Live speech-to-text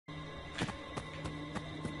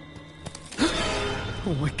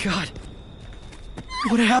Oh my god.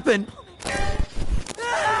 What happened?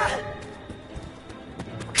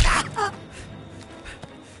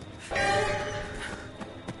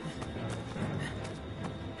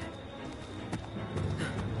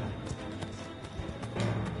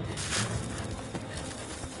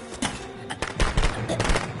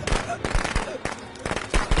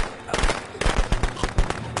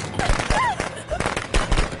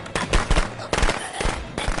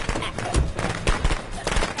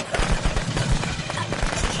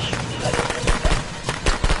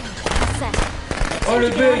 Oh le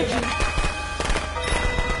bug!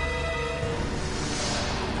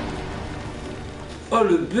 Oh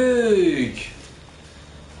le bug!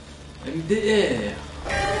 MDR!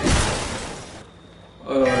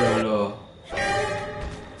 Oh là là!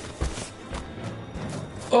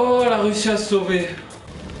 Oh, elle a réussi à se sauver!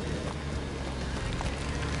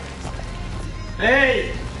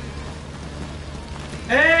 Hey!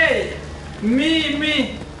 Hey!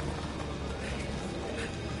 Me!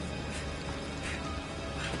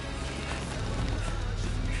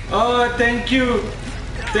 Oh, thank you,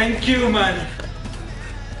 man.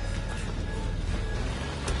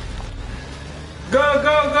 Go.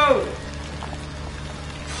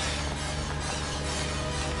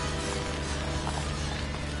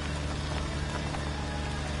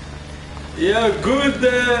 Yeah, good.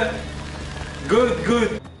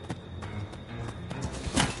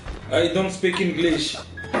 I don't speak English.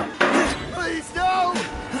 Please, no!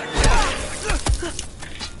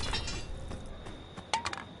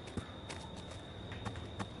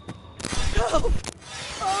 No!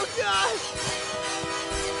 Oh god!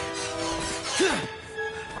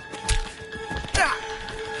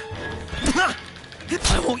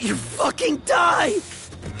 Why won't you fucking die?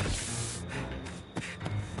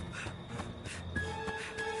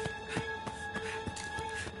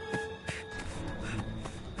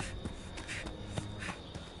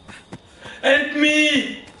 Help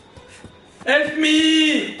me! Help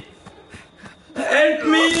me! Help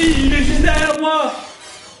me! Il est juste derrière moi!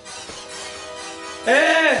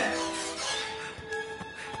 Eh!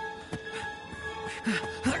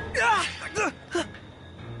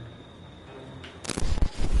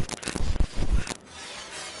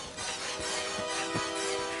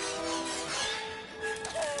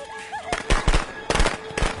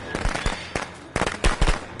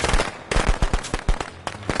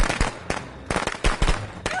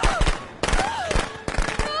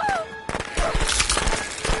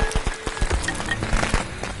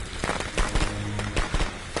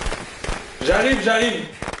 J'arrive.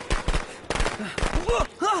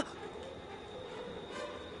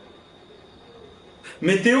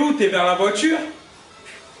 Mais t'es où? T'es vers la voiture?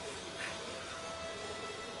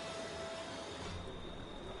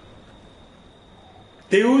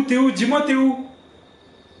 T'es où? Dis-moi t'es où?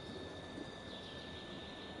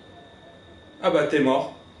 Ah bah t'es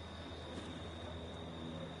mort.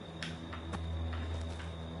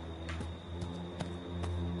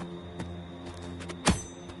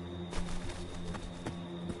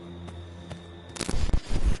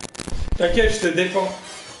 T'inquiète, je te défends.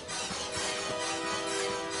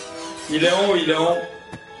 Il est en haut.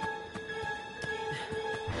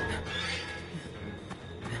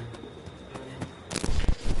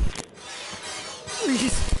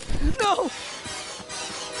 Please, no!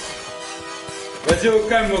 Vas-y, au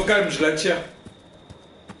calme, je la tire.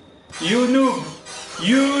 You noob!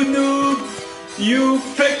 You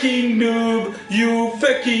fucking noob! You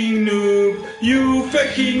fucking noob!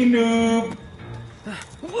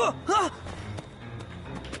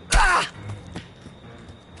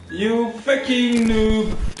 You fucking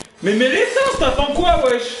noob! Mais l'essence, t'attends quoi,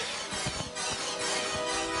 wesh?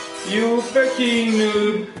 You fucking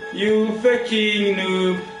noob! You fucking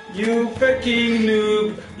noob! You fucking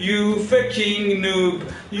noob! You fucking noob!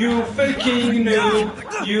 You fucking noob!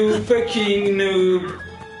 You fucking noob!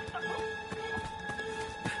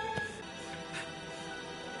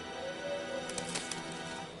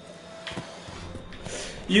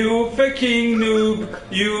 You fucking noob,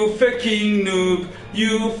 you fucking noob,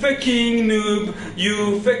 you fucking noob,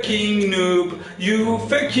 you fucking noob, you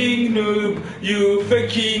fucking noob, you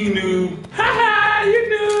fucking noob. Haha, you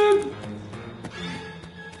noob.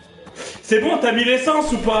 C'est bon, t'as mis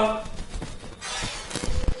l'essence ou pas?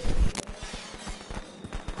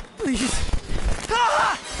 Please.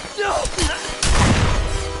 Ah! No!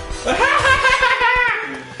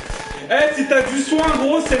 Eh, si t'as du soin,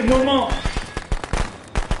 gros, c'est le moment.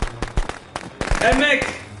 Eh mec,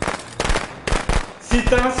 si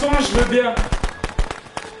t'as un soin, je veux bien.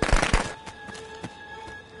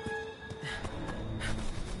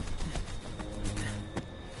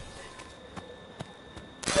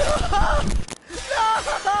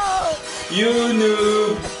 You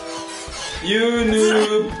noob. You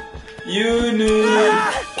noob. You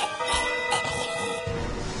noob.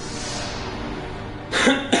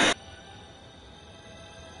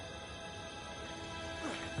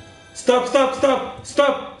 Stop, stop, stop,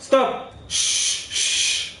 stop, stop. Shh,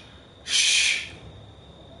 shh, shh.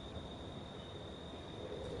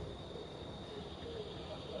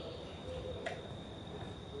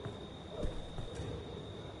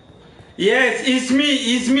 Yes, it's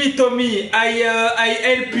me, Tommy. I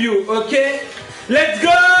help you, okay? Let's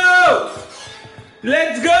go!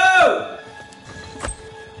 Let's go!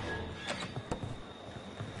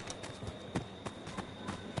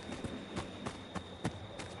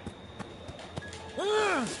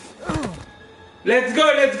 Let's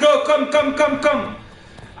go, come.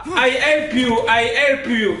 I help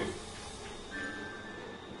you.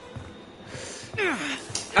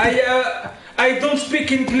 I don't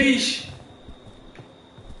speak English.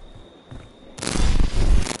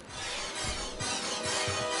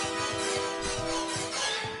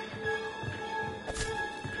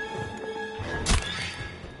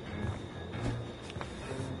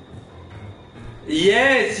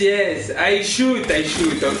 Yes, I shoot,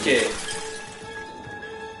 okay.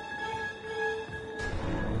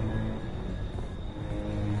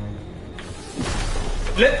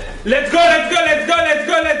 Let's go.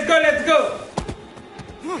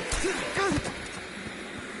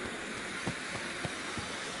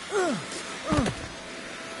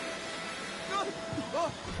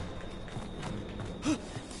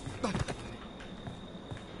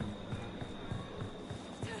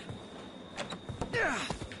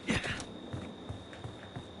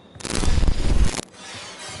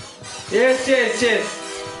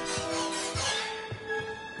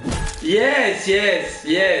 Yes.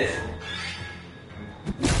 Yes.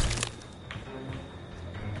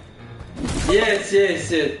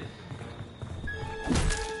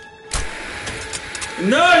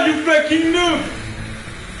 No, you fucking noob!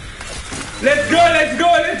 Let's go!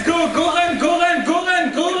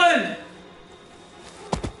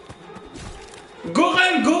 Go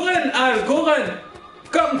run! Go run, Al, go run!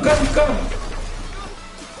 Come!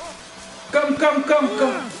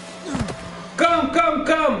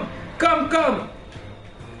 Come!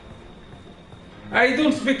 I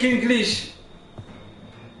don't speak English.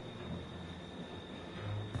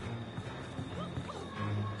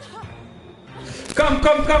 Come!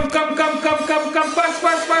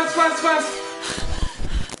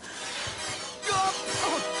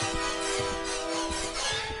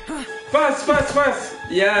 Fast!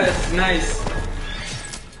 Yes, nice.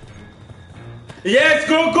 Yes,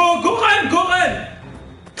 go run!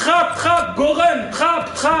 Trap, go run,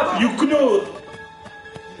 trap, you know.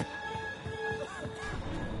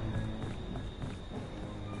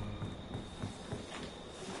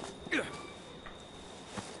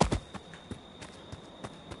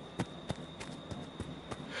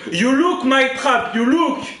 You look my trap, you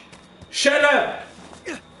look. Shut up.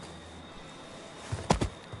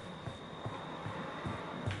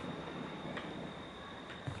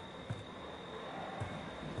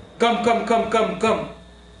 Come. Come.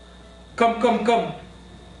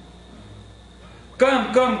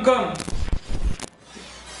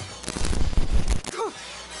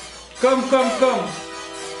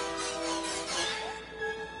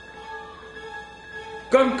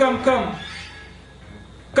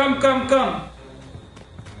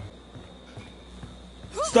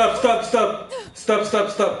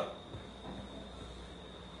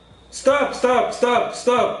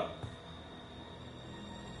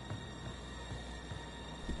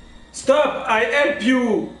 Stop, I help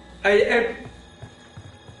you.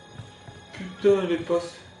 Putain, les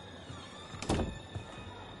passes.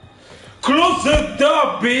 Close the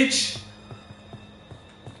door, bitch.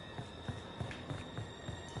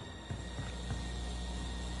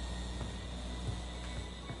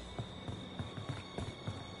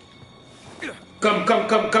 Come. Come.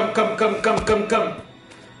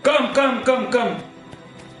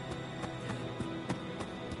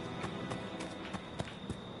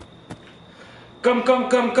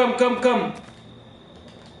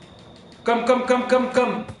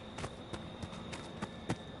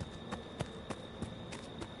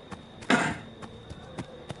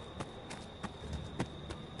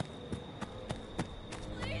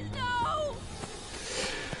 Please, no!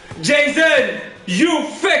 Jason, you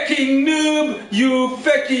fucking noob! You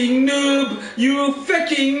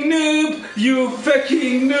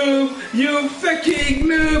fucking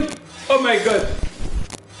noob! Oh my god!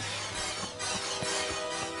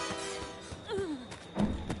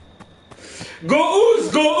 Go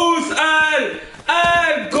Oos, Al,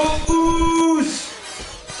 go Oos!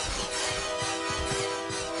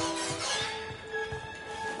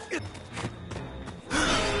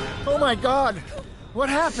 my god! What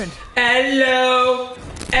happened? Hello!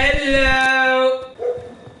 Hello!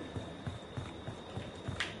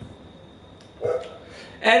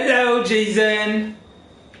 Hello, Jason!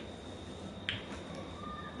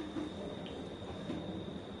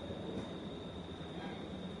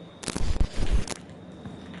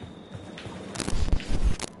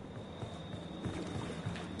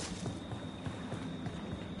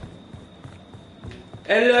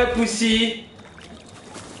 Hello, Pussy!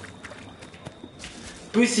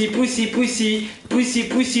 Pussy, pussy, pussy, pussy,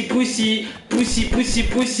 pussy, pussy, pussy, pussy,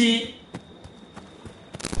 pussy.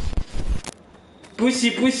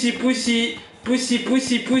 Pussy, pussy, pussy, pussy,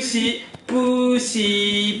 pussy, pussy,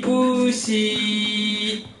 pussy,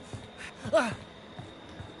 pussy.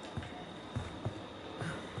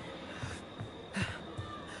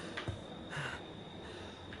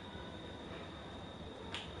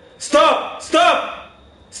 Stop! Stop!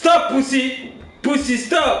 Stop, pussy! Pussy,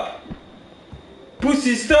 stop!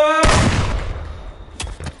 Pussy, stop!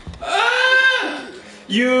 Ah!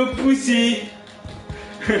 You pussy!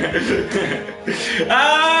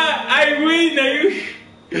 Ah! I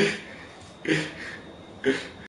win!